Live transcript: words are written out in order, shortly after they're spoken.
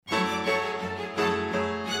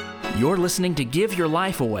You're listening to Give Your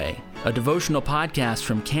Life Away, a devotional podcast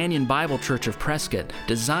from Canyon Bible Church of Prescott,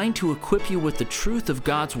 designed to equip you with the truth of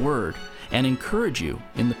God's Word and encourage you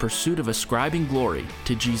in the pursuit of ascribing glory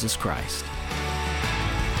to Jesus Christ.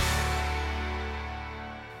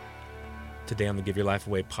 Today on the Give Your Life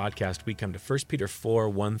Away podcast, we come to 1 Peter 4,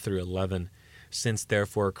 1 through 11. Since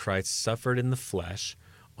therefore Christ suffered in the flesh,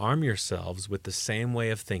 arm yourselves with the same way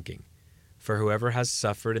of thinking. For whoever has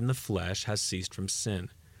suffered in the flesh has ceased from sin,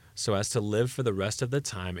 so as to live for the rest of the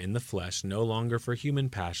time in the flesh, no longer for human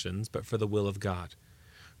passions, but for the will of God.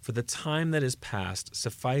 For the time that is past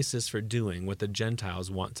suffices for doing what the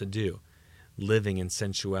Gentiles want to do, living in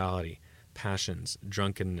sensuality, passions,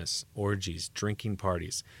 drunkenness, orgies, drinking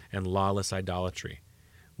parties, and lawless idolatry.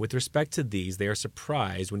 With respect to these, they are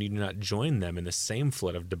surprised when you do not join them in the same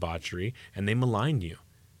flood of debauchery, and they malign you.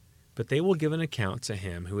 But they will give an account to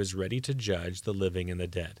him who is ready to judge the living and the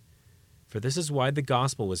dead. For this is why the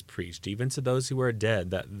gospel was preached, even to those who are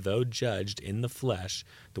dead, that though judged in the flesh,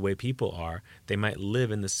 the way people are, they might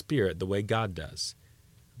live in the spirit the way God does.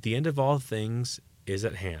 The end of all things is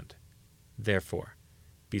at hand. Therefore,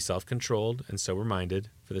 be self-controlled and sober-minded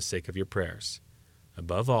for the sake of your prayers.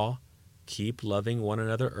 Above all, keep loving one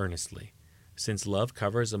another earnestly, since love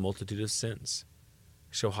covers a multitude of sins.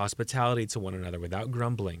 Show hospitality to one another without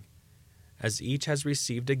grumbling. As each has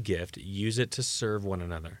received a gift, use it to serve one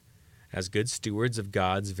another, as good stewards of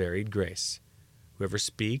God's varied grace. Whoever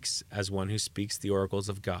speaks, as one who speaks the oracles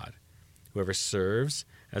of God. Whoever serves,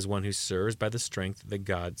 as one who serves by the strength that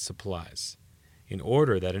God supplies, in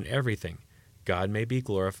order that in everything God may be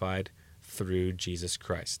glorified through Jesus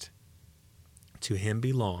Christ. To him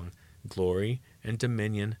belong glory and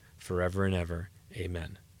dominion forever and ever.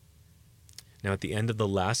 Amen. Now, at the end of the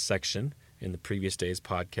last section in the previous day's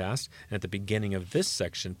podcast, and at the beginning of this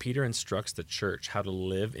section, Peter instructs the church how to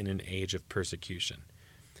live in an age of persecution.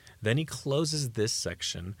 Then he closes this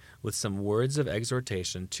section with some words of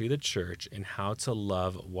exhortation to the church in how to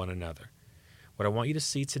love one another. What I want you to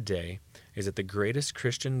see today is that the greatest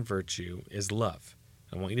Christian virtue is love.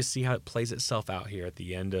 I want you to see how it plays itself out here at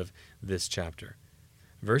the end of this chapter.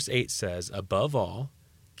 Verse 8 says, above all,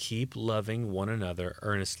 keep loving one another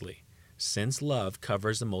earnestly, since love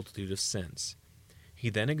covers a multitude of sins.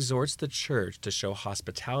 He then exhorts the church to show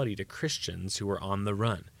hospitality to Christians who are on the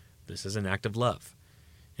run. This is an act of love.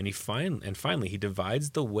 And finally, he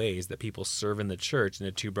divides the ways that people serve in the church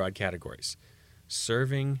into two broad categories,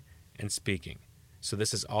 serving and speaking. So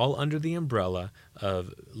this is all under the umbrella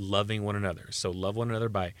of loving one another. So love one another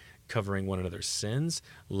by covering one another's sins,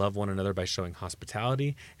 love one another by showing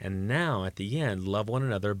hospitality, and now at the end, love one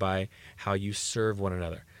another by how you serve one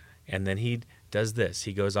another. And then he does this.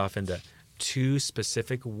 He goes off into two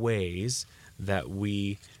specific ways that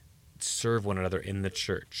we serve one another in the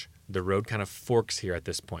church. The road kind of forks here at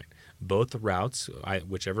this point. Both routes,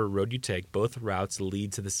 whichever road you take, both routes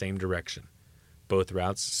lead to the same direction. Both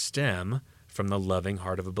routes stem from the loving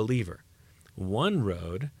heart of a believer. One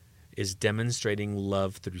road is demonstrating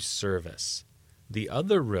love through service. The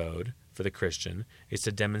other road for the Christian is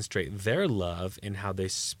to demonstrate their love in how they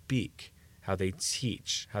speak, how they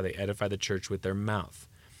teach, how they edify the church with their mouth.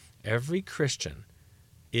 Every Christian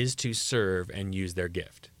is to serve and use their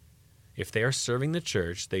gift. If they are serving the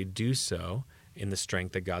church, they do so in the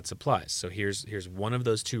strength that God supplies. So here's one of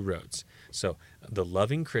those two roads. So the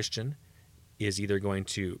loving Christian is either going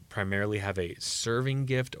to primarily have a serving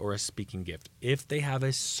gift or a speaking gift. If they have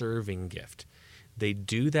a serving gift, they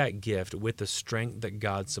do that gift with the strength that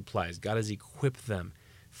God supplies. God has equipped them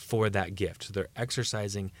for that gift. So they're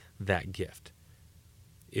exercising that gift.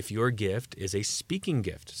 If your gift is a speaking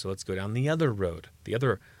gift, so let's go down the other road, the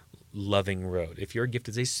other loving road. If your gift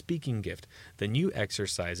is a speaking gift, then you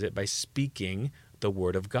exercise it by speaking the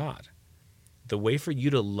word of God. The way for you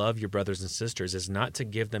to love your brothers and sisters is not to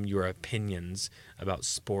give them your opinions about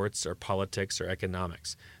sports or politics or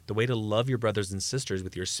economics. The way to love your brothers and sisters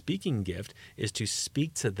with your speaking gift is to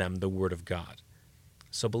speak to them the word of God.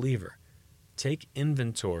 So believer, take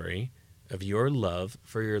inventory of your love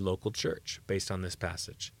for your local church based on this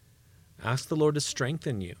passage. Ask the Lord to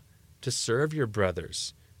strengthen you, to serve your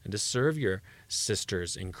brothers and to serve your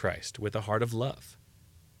sisters in Christ with a heart of love.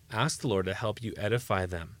 Ask the Lord to help you edify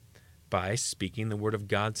them by speaking the word of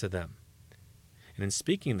God to them. And in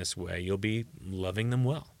speaking this way, you'll be loving them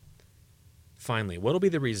well. Finally, what will be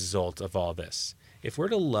the result of all this? If we're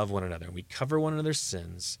to love one another, we cover one another's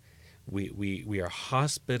sins, we are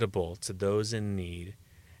hospitable to those in need,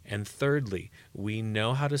 and thirdly, we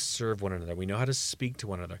know how to serve one another. We know how to speak to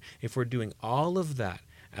one another. If we're doing all of that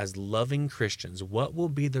as loving Christians, what will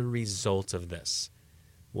be the result of this?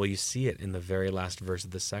 Well, you see it in the very last verse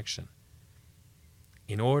of this section.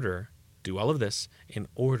 do all of this in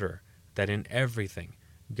order that in everything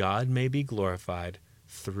God may be glorified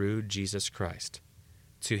through Jesus Christ.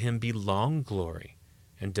 To him belong glory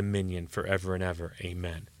and dominion forever and ever.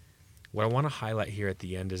 Amen. What I want to highlight here at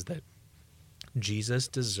the end is that Jesus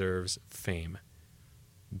deserves fame.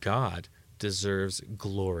 God deserves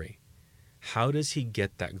glory. How does he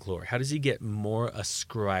get that glory? How does he get more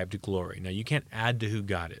ascribed glory? Now, you can't add to who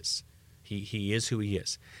God is. He is who he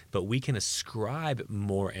is. But we can ascribe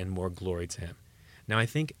more and more glory to him. Now, I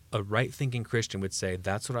think a right-thinking Christian would say,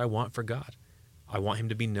 that's what I want for God. I want him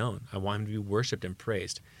to be known. I want him to be worshiped and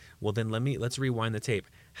praised. Well, then let's rewind the tape.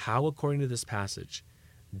 How, according to this passage,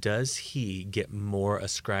 does he get more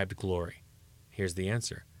ascribed glory? Here's the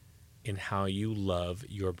answer. In how you love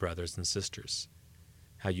your brothers and sisters.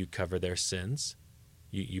 How you cover their sins.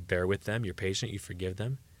 You bear with them. You're patient. You forgive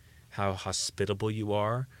them. How hospitable you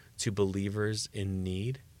are to believers in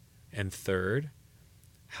need. And third,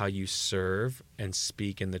 how you serve and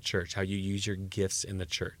speak in the church. How you use your gifts in the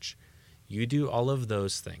church. You do all of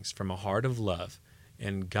those things from a heart of love,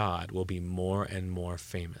 and God will be more and more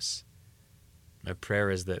famous. My prayer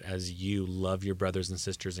is that as you love your brothers and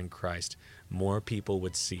sisters in Christ, more people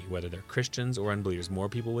would see, whether they're Christians or unbelievers, more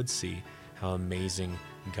people would see how amazing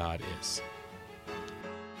God is.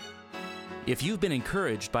 If you've been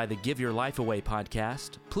encouraged by the Give Your Life Away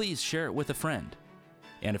podcast, please share it with a friend.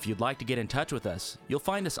 And if you'd like to get in touch with us, you'll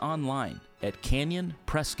find us online at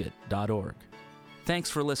canyonprescott.org. Thanks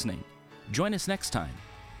for listening. Join us next time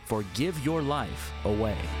for Give Your Life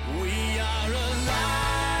Away. We are alive.